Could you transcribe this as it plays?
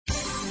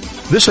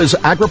This is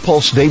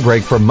AgriPulse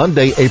Daybreak for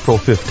Monday, April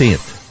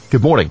 15th.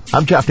 Good morning.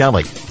 I'm Jeff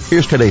Daly.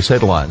 Here's today's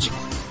headlines.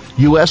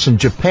 U.S. and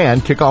Japan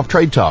kick off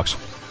trade talks.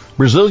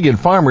 Brazilian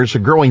farmers are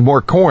growing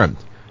more corn.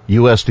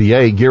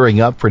 USDA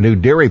gearing up for new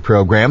dairy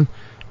program.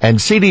 And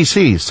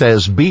CDC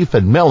says beef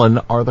and melon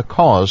are the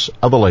cause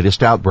of the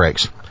latest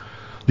outbreaks.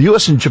 The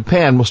U.S. and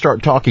Japan will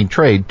start talking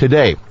trade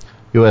today.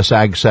 U.S.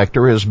 ag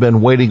sector has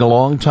been waiting a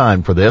long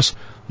time for this.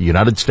 The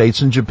United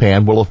States and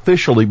Japan will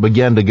officially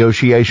begin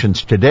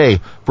negotiations today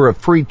for a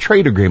free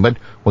trade agreement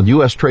when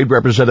U.S. Trade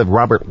Representative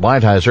Robert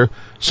Lighthizer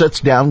sits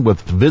down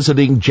with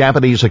visiting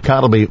Japanese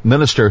Economy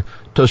Minister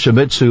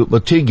Toshimitsu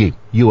Motegi,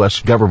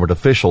 U.S. government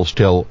officials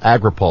tell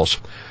AgriPulse.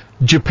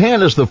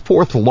 Japan is the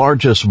fourth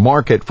largest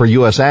market for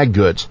U.S. ag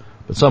goods,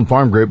 but some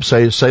farm groups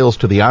say sales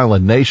to the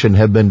island nation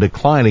have been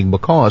declining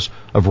because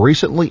of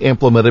recently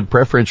implemented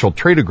preferential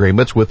trade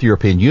agreements with the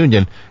European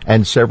Union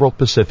and several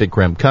Pacific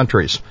Rim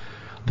countries.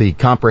 The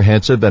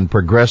Comprehensive and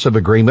Progressive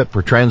Agreement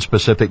for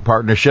Trans-Pacific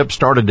Partnership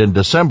started in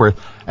December,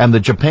 and the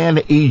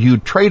Japan-EU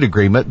trade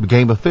agreement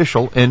became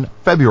official in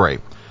February.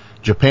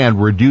 Japan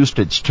reduced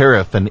its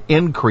tariff and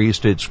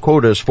increased its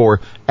quotas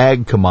for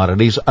ag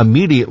commodities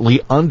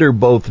immediately under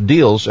both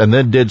deals and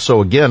then did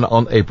so again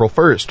on April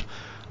 1st.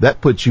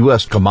 That puts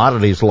U.S.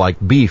 commodities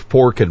like beef,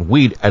 pork, and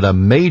wheat at a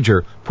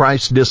major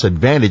price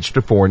disadvantage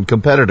to foreign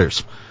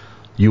competitors.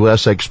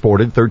 U.S.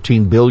 exported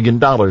 $13 billion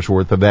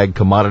worth of ag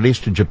commodities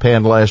to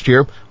Japan last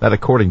year, that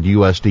according to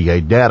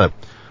USDA data.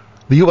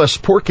 The U.S.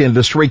 pork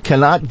industry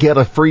cannot get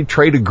a free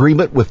trade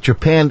agreement with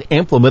Japan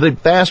implemented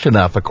fast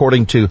enough,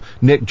 according to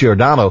Nick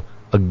Giordano,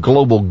 a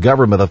global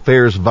government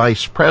affairs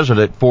vice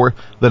president for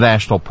the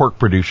National Pork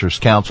Producers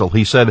Council.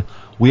 He said,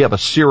 "We have a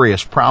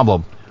serious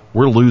problem.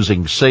 We're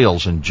losing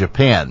sales in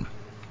Japan."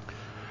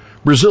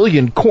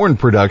 Brazilian corn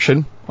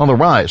production on the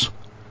rise.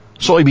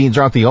 Soybeans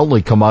aren't the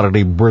only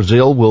commodity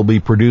Brazil will be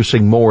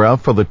producing more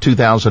of for the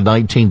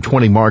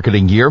 2019-20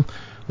 marketing year.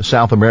 The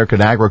South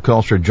American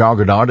agriculture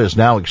juggernaut is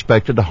now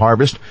expected to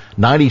harvest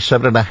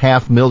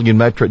 97.5 million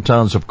metric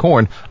tons of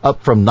corn,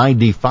 up from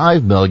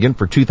 95 million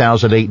for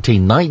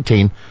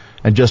 2018-19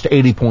 and just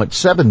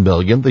 80.7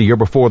 million the year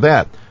before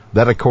that.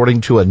 That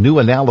according to a new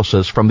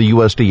analysis from the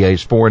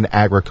USDA's Foreign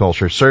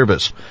Agriculture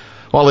Service.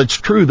 While it's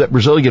true that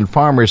Brazilian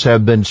farmers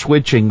have been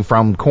switching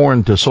from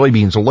corn to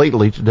soybeans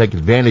lately to take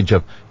advantage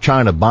of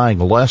China buying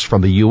less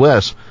from the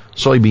U.S.,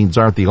 soybeans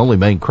aren't the only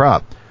main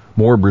crop.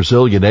 More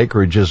Brazilian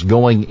acreage is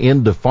going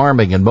into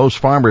farming, and most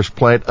farmers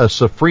plant a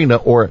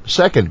safrinha or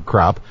second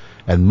crop,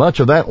 and much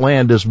of that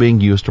land is being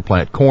used to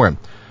plant corn.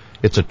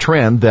 It's a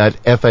trend that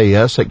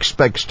FAS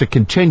expects to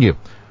continue.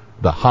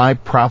 The high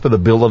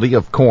profitability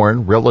of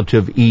corn,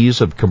 relative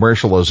ease of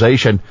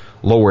commercialization,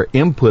 lower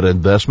input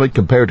investment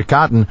compared to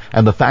cotton,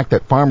 and the fact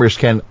that farmers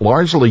can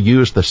largely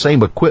use the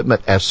same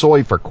equipment as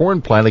soy for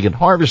corn planting and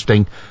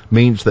harvesting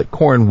means that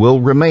corn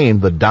will remain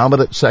the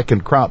dominant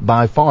second crop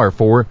by far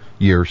for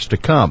years to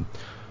come.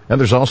 And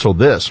there's also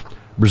this.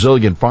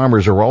 Brazilian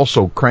farmers are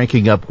also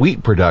cranking up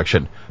wheat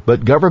production,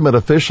 but government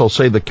officials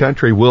say the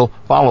country will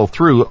follow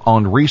through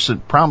on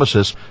recent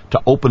promises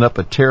to open up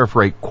a tariff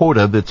rate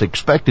quota that's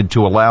expected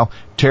to allow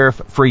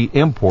tariff-free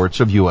imports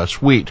of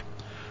U.S. wheat.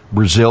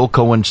 Brazil,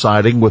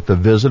 coinciding with the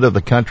visit of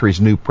the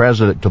country's new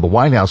president to the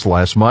White House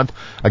last month,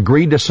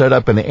 agreed to set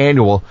up an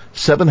annual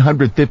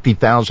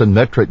 750,000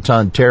 metric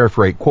ton tariff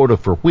rate quota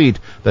for wheat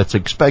that's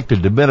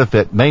expected to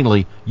benefit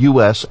mainly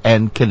U.S.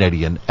 and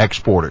Canadian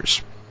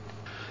exporters.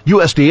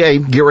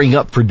 USDA gearing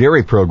up for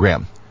dairy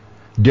program.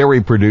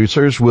 Dairy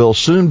producers will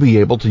soon be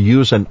able to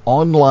use an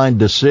online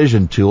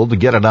decision tool to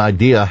get an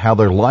idea how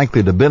they're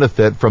likely to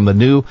benefit from the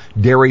new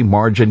dairy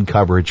margin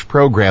coverage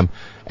program,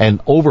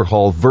 an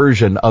overhauled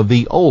version of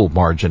the old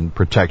margin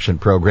protection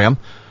program.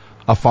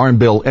 A Farm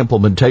Bill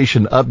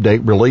implementation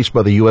update released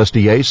by the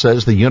USDA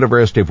says the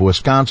University of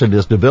Wisconsin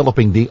is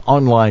developing the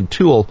online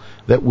tool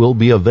that will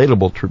be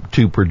available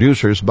to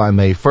producers by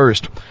May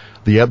 1st.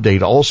 The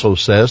update also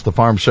says the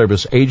Farm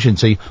Service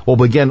Agency will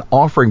begin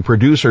offering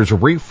producers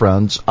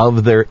refunds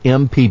of their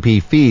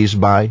MPP fees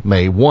by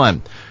May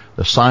 1.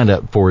 The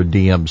sign-up for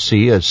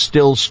DMC is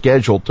still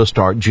scheduled to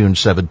start June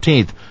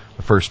 17th.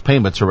 The first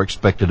payments are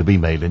expected to be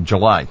made in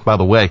July. By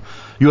the way,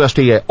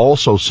 USDA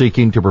also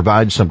seeking to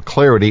provide some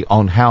clarity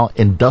on how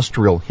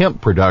industrial hemp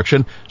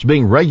production is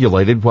being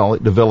regulated while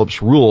it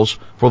develops rules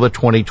for the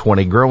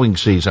 2020 growing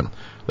season.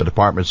 The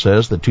department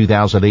says the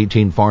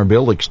 2018 Farm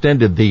Bill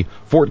extended the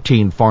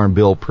 14 Farm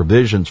Bill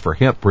provisions for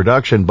hemp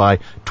production by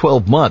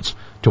 12 months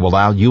to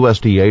allow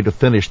USDA to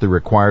finish the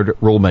required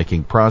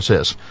rulemaking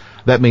process.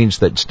 That means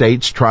that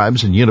states,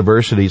 tribes, and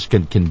universities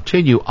can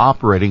continue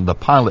operating the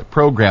pilot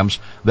programs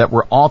that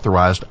were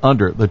authorized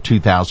under the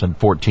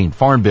 2014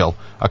 Farm Bill,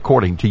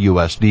 according to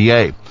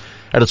USDA.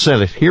 At a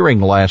Senate hearing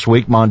last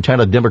week,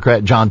 Montana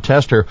Democrat John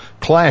Tester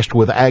clashed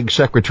with Ag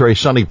Secretary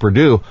Sonny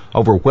Perdue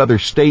over whether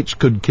states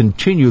could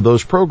continue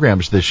those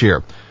programs this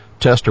year.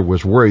 Tester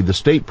was worried the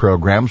state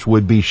programs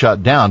would be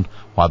shut down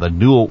while the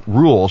new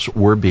rules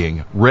were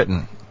being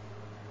written.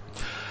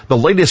 The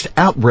latest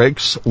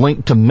outbreaks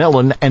linked to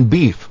melon and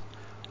beef.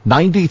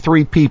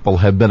 93 people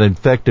have been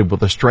infected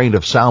with a strain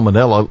of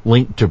salmonella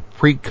linked to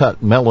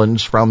pre-cut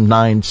melons from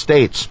 9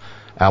 states: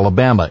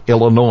 Alabama,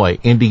 Illinois,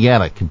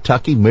 Indiana,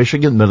 Kentucky,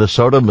 Michigan,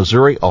 Minnesota,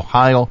 Missouri,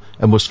 Ohio,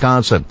 and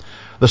Wisconsin.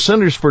 The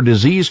Centers for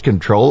Disease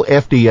Control,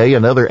 FDA,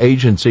 and other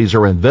agencies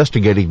are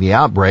investigating the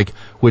outbreak,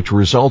 which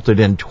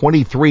resulted in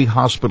 23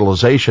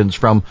 hospitalizations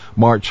from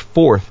March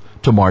 4th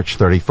to March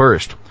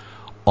 31st.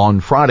 On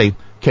Friday,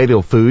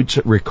 Cato Foods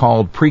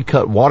recalled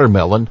pre-cut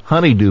watermelon,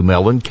 honeydew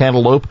melon,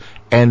 cantaloupe,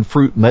 and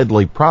fruit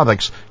medley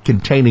products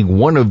containing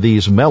one of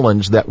these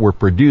melons that were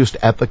produced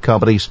at the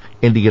company's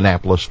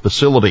Indianapolis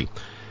facility.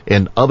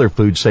 In other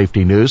food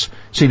safety news,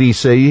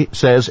 CDC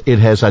says it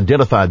has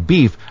identified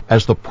beef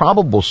as the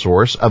probable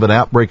source of an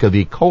outbreak of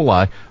E.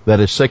 coli that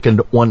has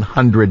sickened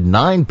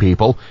 109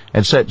 people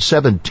and sent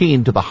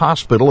 17 to the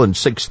hospital in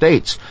 6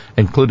 states,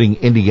 including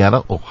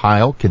Indiana,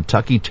 Ohio,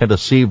 Kentucky,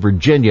 Tennessee,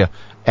 Virginia,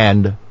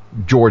 and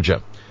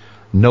Georgia.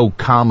 No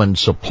common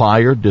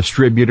supplier,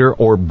 distributor,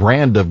 or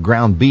brand of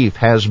ground beef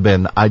has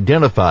been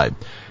identified.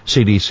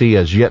 CDC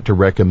has yet to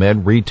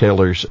recommend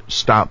retailers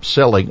stop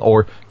selling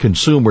or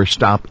consumers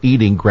stop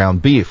eating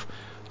ground beef.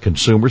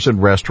 Consumers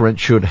and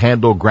restaurants should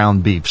handle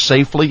ground beef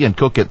safely and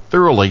cook it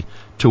thoroughly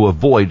to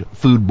avoid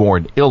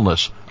foodborne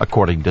illness,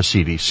 according to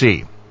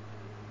CDC.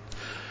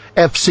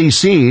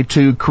 FCC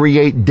to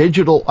create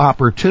Digital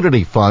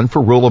Opportunity Fund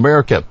for Rural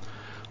America.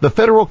 The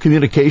Federal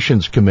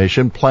Communications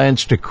Commission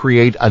plans to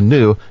create a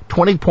new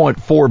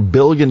 $20.4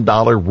 billion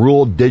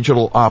Rural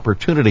Digital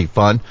Opportunity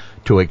Fund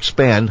to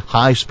expand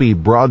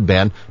high-speed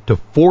broadband to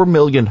 4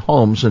 million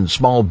homes and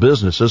small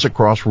businesses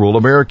across rural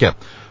America.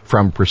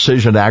 From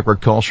precision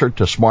agriculture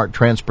to smart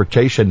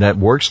transportation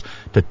networks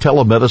to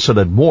telemedicine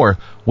and more,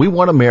 we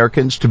want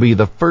Americans to be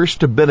the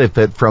first to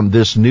benefit from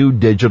this new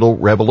digital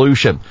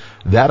revolution.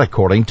 That,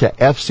 according to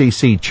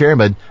FCC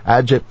Chairman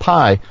Ajit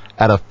Pai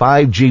at a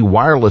 5G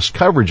wireless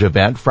coverage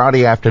event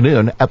Friday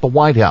afternoon at the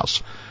White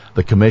House.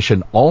 The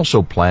commission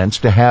also plans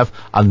to have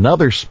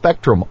another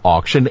spectrum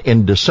auction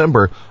in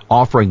December,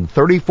 offering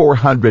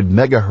 3,400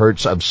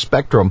 megahertz of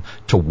spectrum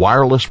to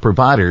wireless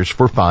providers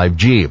for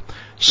 5G.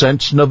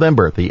 Since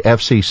November, the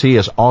FCC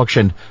has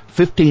auctioned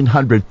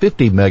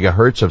 1,550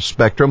 megahertz of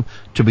spectrum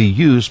to be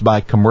used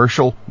by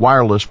commercial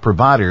wireless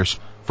providers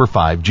for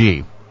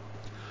 5G.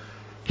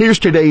 Here's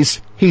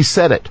today's He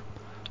Said It.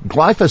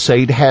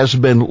 Glyphosate has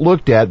been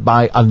looked at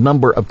by a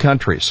number of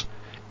countries.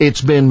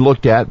 It's been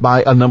looked at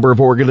by a number of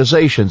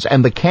organizations,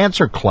 and the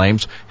cancer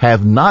claims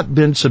have not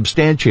been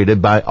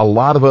substantiated by a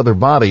lot of other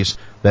bodies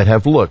that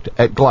have looked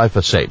at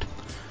glyphosate.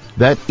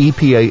 That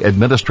EPA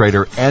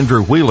Administrator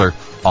Andrew Wheeler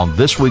on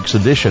this week's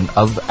edition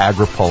of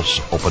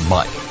AgriPulse Open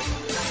Mic.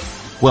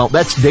 Well,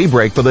 that's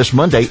Daybreak for this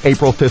Monday,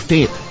 April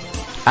 15th.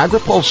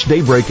 AgriPulse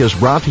Daybreak is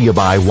brought to you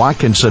by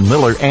Watkinson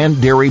Miller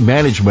and Dairy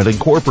Management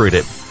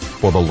Incorporated.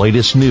 For the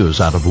latest news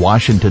out of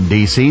Washington,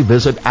 D.C.,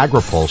 visit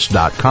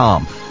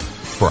agripulse.com.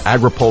 For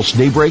AgriPulse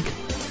Daybreak,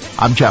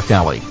 I'm Jeff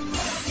Nally.